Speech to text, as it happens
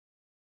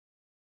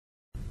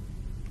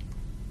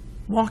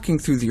walking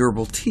through the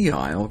herbal tea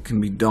aisle can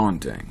be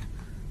daunting.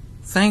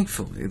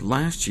 Thankfully,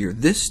 last year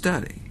this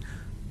study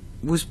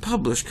was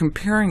published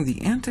comparing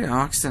the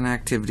antioxidant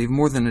activity of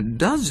more than a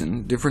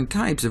dozen different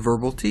types of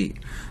herbal tea.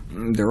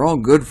 They're all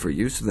good for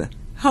you, so the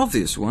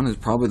healthiest one is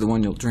probably the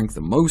one you'll drink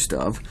the most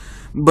of,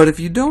 but if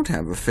you don't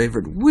have a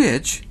favorite,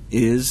 which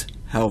is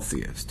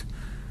healthiest?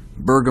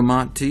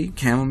 Bergamot tea,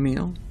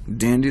 chamomile,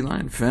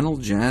 dandelion, fennel,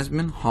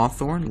 jasmine,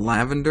 hawthorn,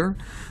 lavender,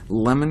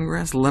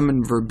 lemongrass,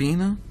 lemon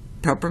verbena,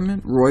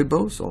 peppermint,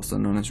 rooibos, also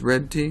known as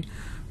red tea,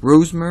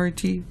 rosemary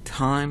tea,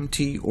 thyme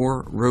tea,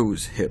 or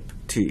rosehip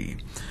tea.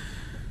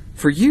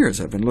 For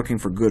years I've been looking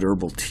for good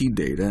herbal tea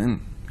data,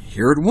 and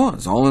here it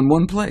was, all in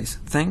one place,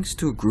 thanks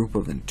to a group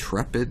of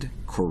intrepid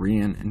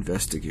Korean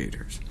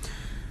investigators.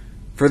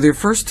 For their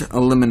first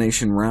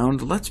elimination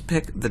round, let's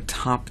pick the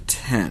top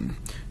 10.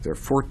 There are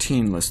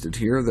 14 listed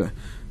here. The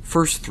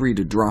first 3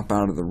 to drop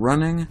out of the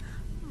running: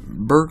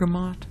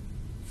 bergamot,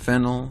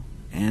 fennel,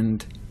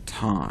 and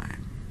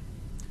thyme.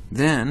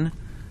 Then,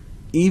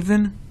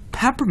 even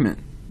peppermint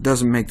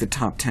doesn't make the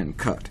top 10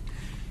 cut.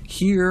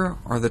 Here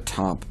are the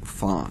top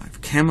 5: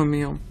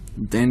 chamomile,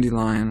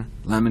 dandelion,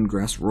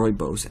 lemongrass,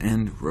 rooibos,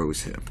 and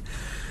rosehip.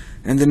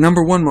 And the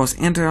number 1 most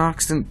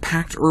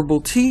antioxidant-packed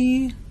herbal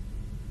tea?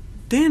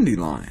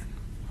 Dandelion.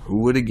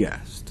 Who would have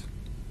guessed?